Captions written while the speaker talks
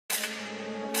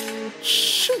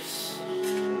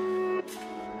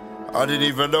I didn't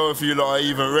even know if you lot are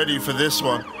even ready for this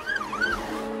one.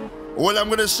 All I'm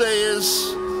gonna say is,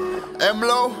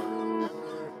 Emlo,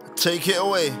 take it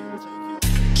away.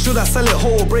 Should I sell it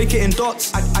whole or break it in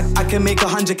dots? I can make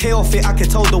 100k off it, I can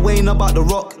tell the Wayne about the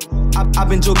rock. I've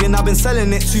been jogging, I've been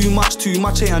selling it too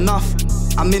much ain't enough.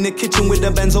 I'm in the kitchen with the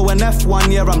Benzo and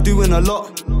F1, yeah, I'm doing a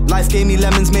lot. Life gave me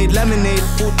lemons, made lemonade.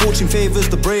 Fortune favours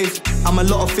the brave. I'm a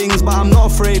lot of things, but I'm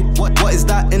not afraid. What is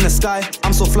that in the sky?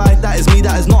 I'm so fly, that is me,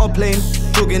 that is not a plane.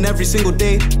 Jogging every single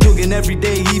day, jogging every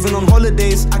day, even on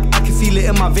holidays. I can feel it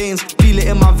in my veins,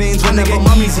 whenever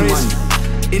mummy's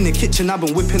money. In the kitchen, I've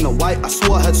been whipping the white. I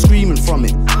swore I heard screaming from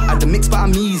it. At the mix, but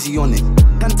I'm easy on it.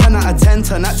 10 out of 10,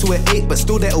 turn that to an 8, but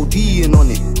still they're ODing on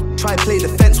it. Try play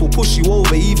defense, we'll push you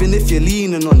over, even if you're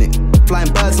leaning on it.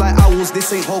 Flying birds like owls,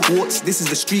 this ain't Hogwarts, this is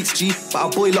the streets, G. But I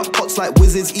boil up pots like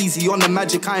wizards, easy on the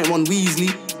magic, I ain't Ron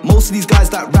Weasley. Most of these guys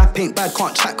that rap ain't bad,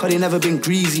 can't chat cause they never been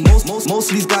greasy. Most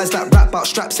of these guys that rap about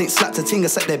straps ain't slapped a ting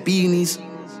except their beanies.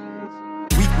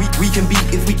 We can beat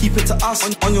if we keep it to us.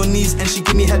 On your knees and she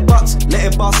give me headbutts.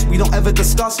 Let it bust, we don't ever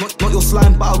discuss. Not your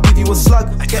slime, but I'll give you a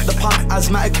slug. Get the pun,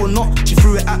 asthmatic or not. She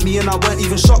threw it at me and I weren't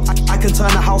even shocked. I can turn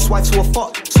a housewife to a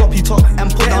fuck. Sloppy top and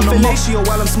put down the fellatio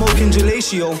while I'm smoking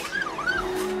gelatio.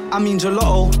 I mean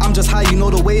gelato, I'm just high, you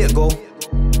know the way it go.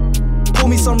 Pour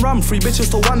me some rum, 3 bitches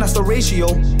to 1, that's the ratio.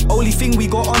 Only thing we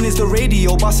got on is the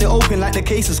radio. Bust it open like the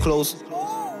case is closed.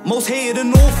 Most hated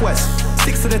in Northwest.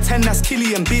 6 to the 10, that's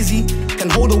Killy and busy. Can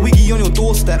hold a wiggy on your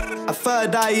doorstep. A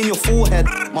third eye in your forehead.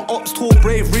 My ops talk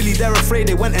brave, really they're afraid.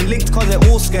 They went and linked cause they're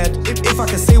all scared. If I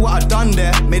can say what I done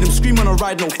there, made them scream on a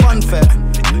ride, no fun fair.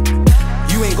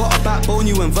 You ain't got a backbone,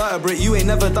 you invertebrate. You ain't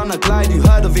never done a glide, you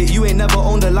heard of it. You ain't never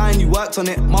owned a line, you worked on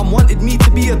it. Mum wanted me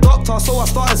to be a doctor, so I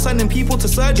started sending people to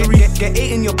surgery. Get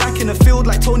 8 in your back in the field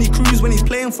like Tony Cruz when he's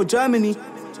playing for Germany.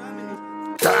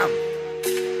 Damn.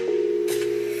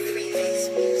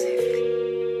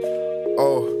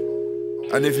 Oh,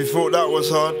 and if you thought that was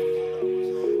hard,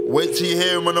 wait till you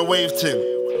hear him on a wave ting.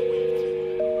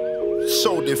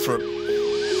 So different.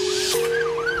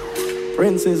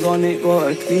 Prince is on it,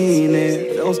 gotta clean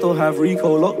it. They'll still have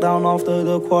Rico locked down after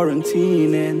the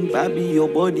quarantining. Baby, your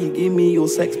body, give me your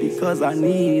sex because I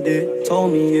need it.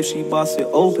 Told me if she bust it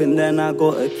open, then I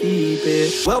gotta keep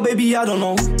it. Well, baby, I don't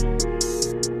know.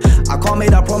 I can't make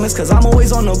that promise cause I'm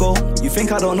always on the go. You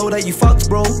think I don't know that you fucked,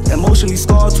 bro? Emotionally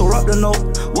scarred, tore up the note.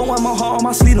 Won't wear my heart on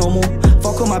my sleeve no more.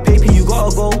 Fuck on my paper, you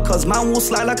gotta go. Cause man will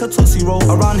slide like a Tootsie Roll.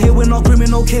 Around here we're not grooming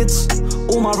no kids.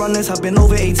 All my runners have been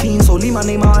over 18, so leave my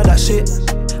name out of that shit.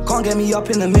 Can't get me up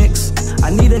in the mix. I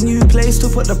need a new place to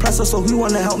put the presser, so who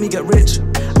wanna help me get rich?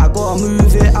 I gotta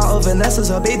move it out of Vanessa's,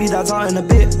 her baby dad's out in a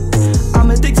bit. I'm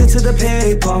addicted to the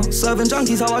paper, serving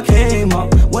junkies how I came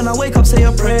up. When I wake up, say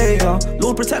a prayer.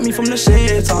 Lord, protect me from the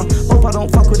shaitan. Hope I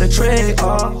don't fuck with a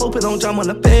traitor. Hope it don't jam on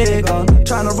the pagan.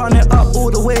 Trying to run it up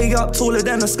all the way up, taller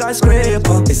than a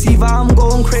skyscraper. It's either I'm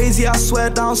going crazy, I swear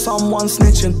down, someone's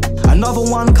snitching. Another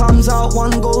one comes out,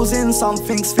 one goes in,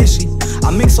 something's fishy. I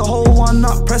mix a whole one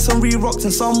up, press and re-rocks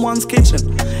in someone's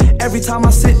kitchen. Every time I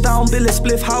sit down, bill a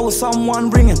spliff, how is someone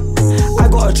ringing? I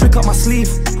got a trick up my sleeve.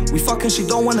 We fucking, she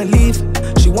don't wanna leave.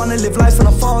 She wanna live life in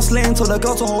a fast lane, told the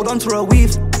girl to hold on to her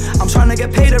weave. I'm trying to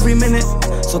get paid every minute,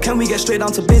 so can we get straight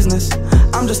down to business?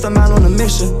 I'm just a man on a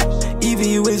mission. Either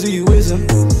you is or you isn't.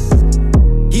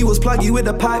 He was pluggy with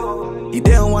the pipe, he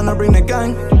didn't wanna bring the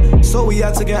gang, so we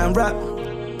had to get him wrapped.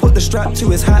 Put the strap to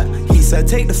his hat, he said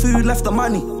take the food, left the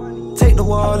money. Take the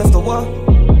wall, left the wall.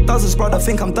 Does his brother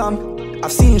think I'm dumb?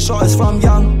 I've seen shotters from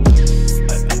young.